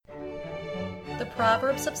The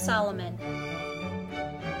Proverbs of Solomon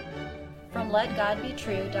from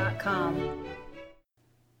LetGodBetrue.com.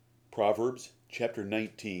 Proverbs chapter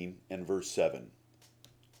 19 and verse 7.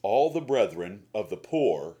 All the brethren of the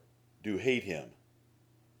poor do hate him.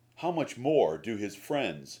 How much more do his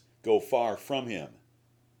friends go far from him?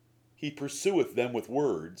 He pursueth them with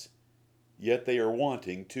words, yet they are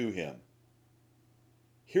wanting to him.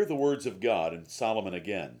 Hear the words of God in Solomon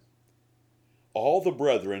again. All the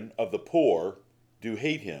brethren of the poor do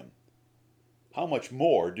hate him. How much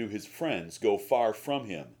more do his friends go far from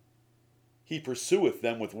him? He pursueth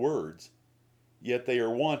them with words, yet they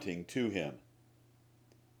are wanting to him.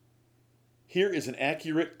 Here is an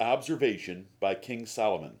accurate observation by King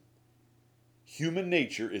Solomon. Human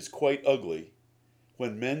nature is quite ugly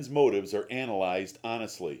when men's motives are analyzed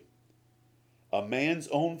honestly. A man's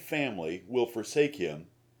own family will forsake him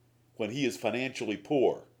when he is financially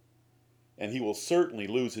poor, and he will certainly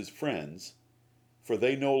lose his friends, for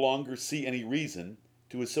they no longer see any reason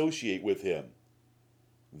to associate with him.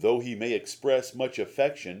 Though he may express much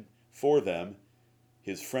affection for them,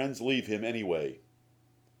 his friends leave him anyway.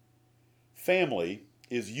 Family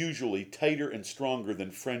is usually tighter and stronger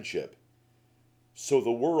than friendship. So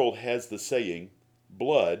the world has the saying,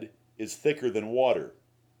 blood is thicker than water,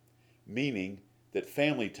 meaning that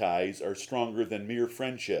family ties are stronger than mere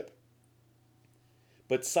friendship.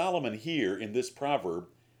 But Solomon here in this proverb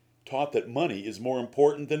taught that money is more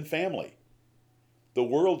important than family. The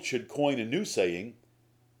world should coin a new saying,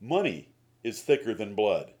 money is thicker than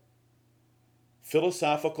blood.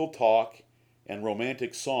 Philosophical talk and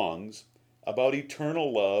romantic songs about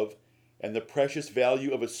eternal love and the precious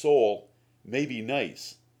value of a soul may be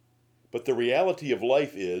nice, but the reality of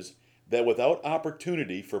life is that without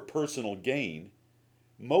opportunity for personal gain,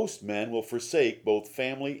 most men will forsake both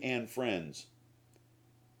family and friends.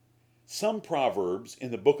 Some proverbs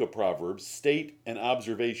in the book of Proverbs state an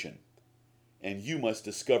observation, and you must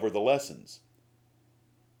discover the lessons.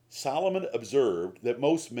 Solomon observed that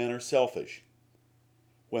most men are selfish.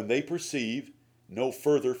 When they perceive no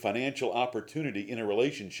further financial opportunity in a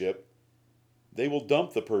relationship, they will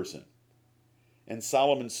dump the person. And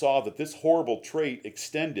Solomon saw that this horrible trait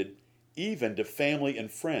extended even to family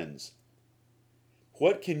and friends.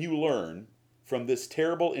 What can you learn from this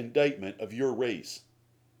terrible indictment of your race?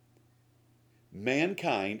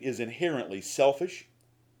 Mankind is inherently selfish,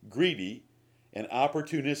 greedy, and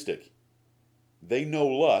opportunistic. They know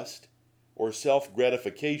lust, or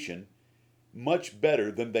self-gratification, much better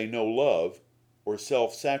than they know love, or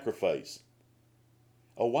self-sacrifice.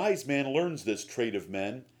 A wise man learns this trait of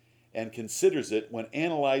men and considers it when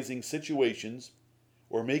analyzing situations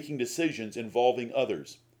or making decisions involving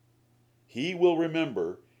others. He will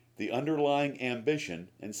remember the underlying ambition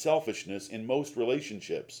and selfishness in most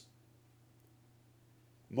relationships.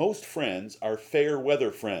 Most friends are fair weather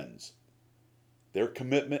friends. Their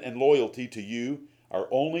commitment and loyalty to you are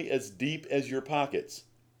only as deep as your pockets.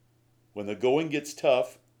 When the going gets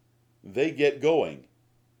tough, they get going,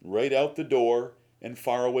 right out the door and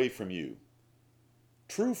far away from you.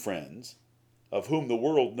 True friends, of whom the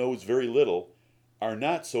world knows very little, are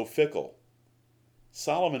not so fickle.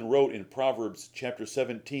 Solomon wrote in Proverbs chapter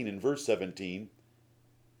 17 and verse 17,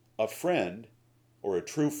 "A friend, or a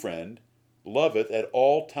true friend, loveth at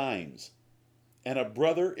all times, and a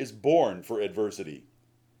brother is born for adversity."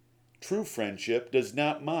 True friendship does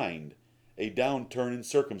not mind a downturn in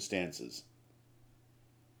circumstances.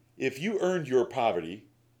 If you earned your poverty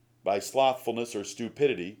by slothfulness or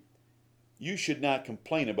stupidity, you should not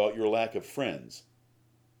complain about your lack of friends.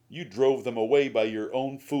 You drove them away by your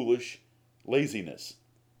own foolish laziness.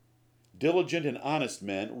 Diligent and honest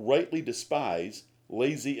men rightly despise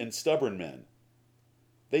lazy and stubborn men.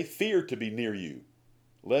 They fear to be near you,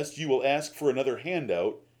 lest you will ask for another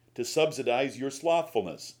handout to subsidize your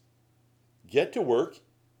slothfulness. Get to work,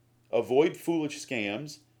 avoid foolish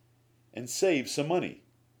scams, and save some money.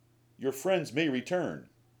 Your friends may return.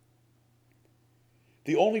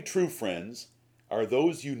 The only true friends are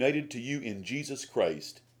those united to you in Jesus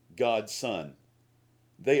Christ, God's Son.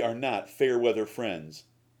 They are not fair-weather friends,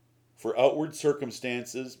 for outward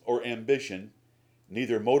circumstances or ambition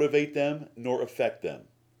neither motivate them nor affect them.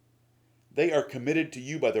 They are committed to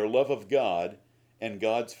you by their love of God and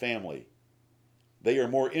God's family. They are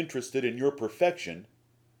more interested in your perfection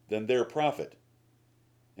than their profit,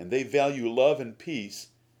 and they value love and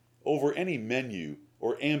peace over any menu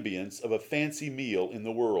or ambience of a fancy meal in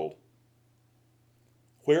the world.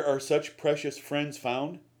 Where are such precious friends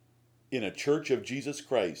found? In a church of Jesus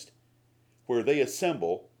Christ, where they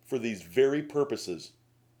assemble for these very purposes.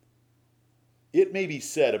 It may be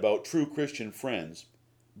said about true Christian friends,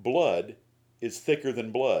 blood is thicker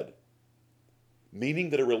than blood. meaning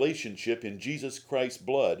that a relationship in Jesus Christ's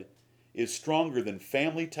blood is stronger than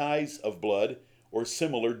family ties of blood or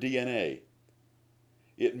similar DNA.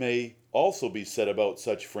 It may also be said about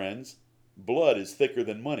such friends, blood is thicker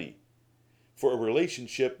than money, for a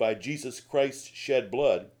relationship by Jesus Christ's shed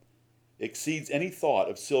blood exceeds any thought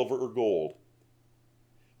of silver or gold.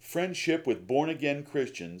 Friendship with born-again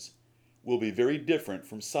Christians will be very different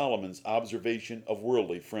from Solomon's observation of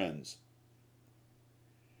worldly friends.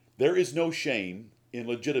 There is no shame in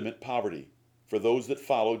legitimate poverty for those that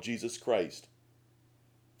follow Jesus Christ.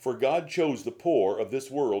 For God chose the poor of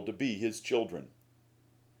this world to be his children.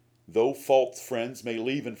 Though false friends may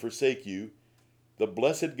leave and forsake you, the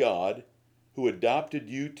blessed God, who adopted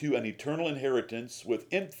you to an eternal inheritance with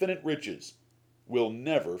infinite riches, will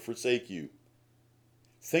never forsake you.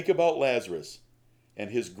 Think about Lazarus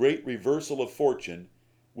and his great reversal of fortune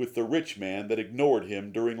with the rich man that ignored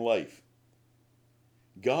him during life.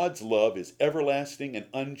 God's love is everlasting and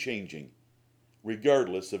unchanging,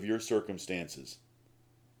 regardless of your circumstances.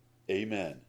 Amen.